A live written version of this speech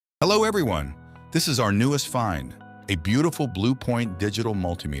Hello everyone, this is our newest find, a beautiful Blue-Point digital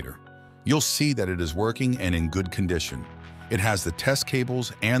multimeter. You'll see that it is working and in good condition. It has the test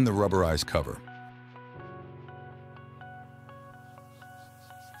cables and the rubberized cover.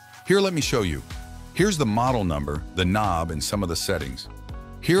 Here, let me show you. Here's the model number, the knob, and some of the settings.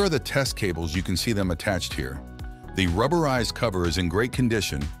 Here are the test cables, you can see them attached here. The rubberized cover is in great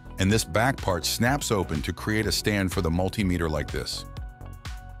condition, and this back part snaps open to create a stand for the multimeter like this.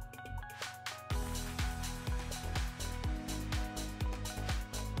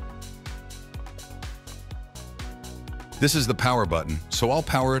 This is the power button, so I'll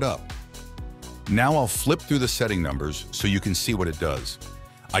power it up. Now I'll flip through the setting numbers so you can see what it does.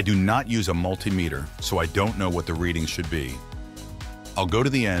 I do not use a multimeter, so I don't know what the readings should be. I'll go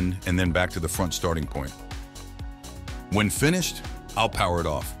to the end and then back to the front starting point. When finished, I'll power it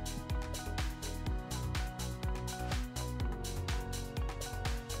off.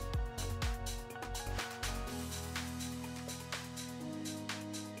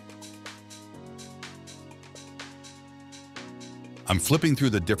 I'm flipping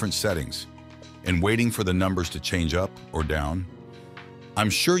through the different settings and waiting for the numbers to change up or down. I'm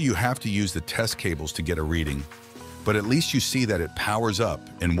sure you have to use the test cables to get a reading, but at least you see that it powers up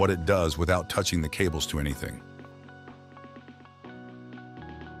and what it does without touching the cables to anything.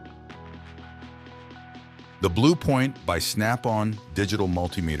 The Blue-Point by Snap-On Digital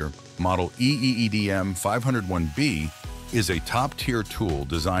Multimeter, model EEDM 501B, is a top-tier tool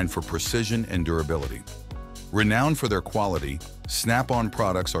designed for precision and durability. Renowned for their quality, Snap-on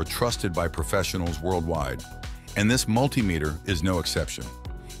products are trusted by professionals worldwide, and this multimeter is no exception.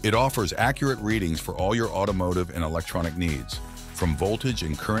 It offers accurate readings for all your automotive and electronic needs, from voltage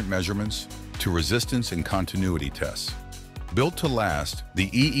and current measurements to resistance and continuity tests. Built to last, the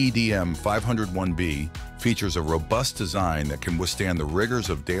EEDM 501B features a robust design that can withstand the rigors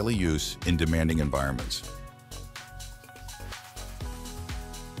of daily use in demanding environments.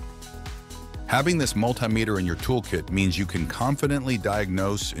 Having this multimeter in your toolkit means you can confidently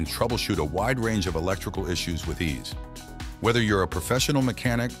diagnose and troubleshoot a wide range of electrical issues with ease. Whether you're a professional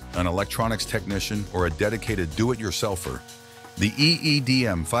mechanic, an electronics technician, or a dedicated do-it-yourselfer, the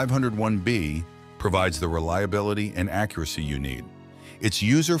EEDM 501B provides the reliability and accuracy you need. Its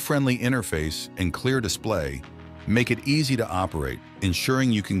user-friendly interface and clear display make it easy to operate,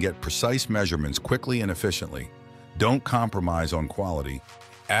 ensuring you can get precise measurements quickly and efficiently. Don't compromise on quality.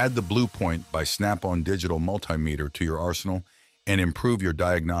 Add the Blue-Point by Snap-On Digital Multimeter to your arsenal and improve your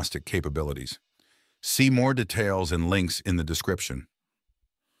diagnostic capabilities. See more details and links in the description.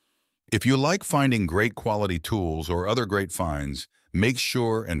 If you like finding great quality tools or other great finds, make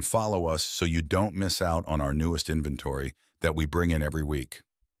sure and follow us so you don't miss out on our newest inventory that we bring in every week.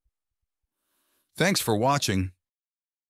 Thanks for watching.